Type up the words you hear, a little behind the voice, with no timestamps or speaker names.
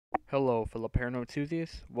Hello, fellow paranormal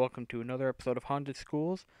enthusiasts. Welcome to another episode of Haunted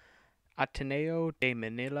Schools, Ateneo de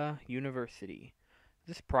Manila University.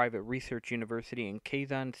 This private research university in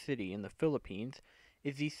Quezon City in the Philippines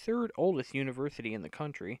is the third oldest university in the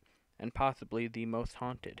country and possibly the most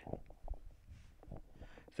haunted.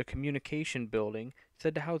 The communication building,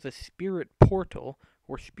 said to house a spirit portal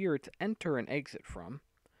where spirits enter and exit from,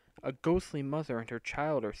 a ghostly mother and her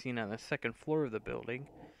child are seen on the second floor of the building,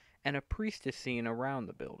 and a priest is seen around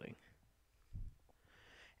the building.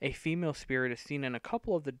 A female spirit is seen in a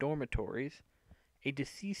couple of the dormitories. A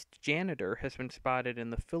deceased janitor has been spotted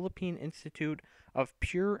in the Philippine Institute of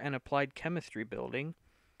Pure and Applied Chemistry building.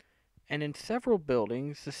 And in several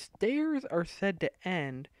buildings, the stairs are said to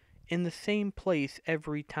end in the same place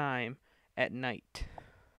every time at night.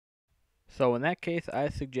 So in that case, I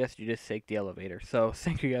suggest you just take the elevator. So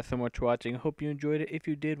thank you guys so much for watching. I hope you enjoyed it. If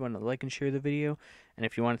you did, want to like and share the video. And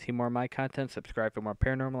if you want to see more of my content, subscribe for more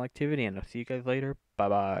paranormal activity. And I'll see you guys later.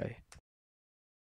 Bye-bye.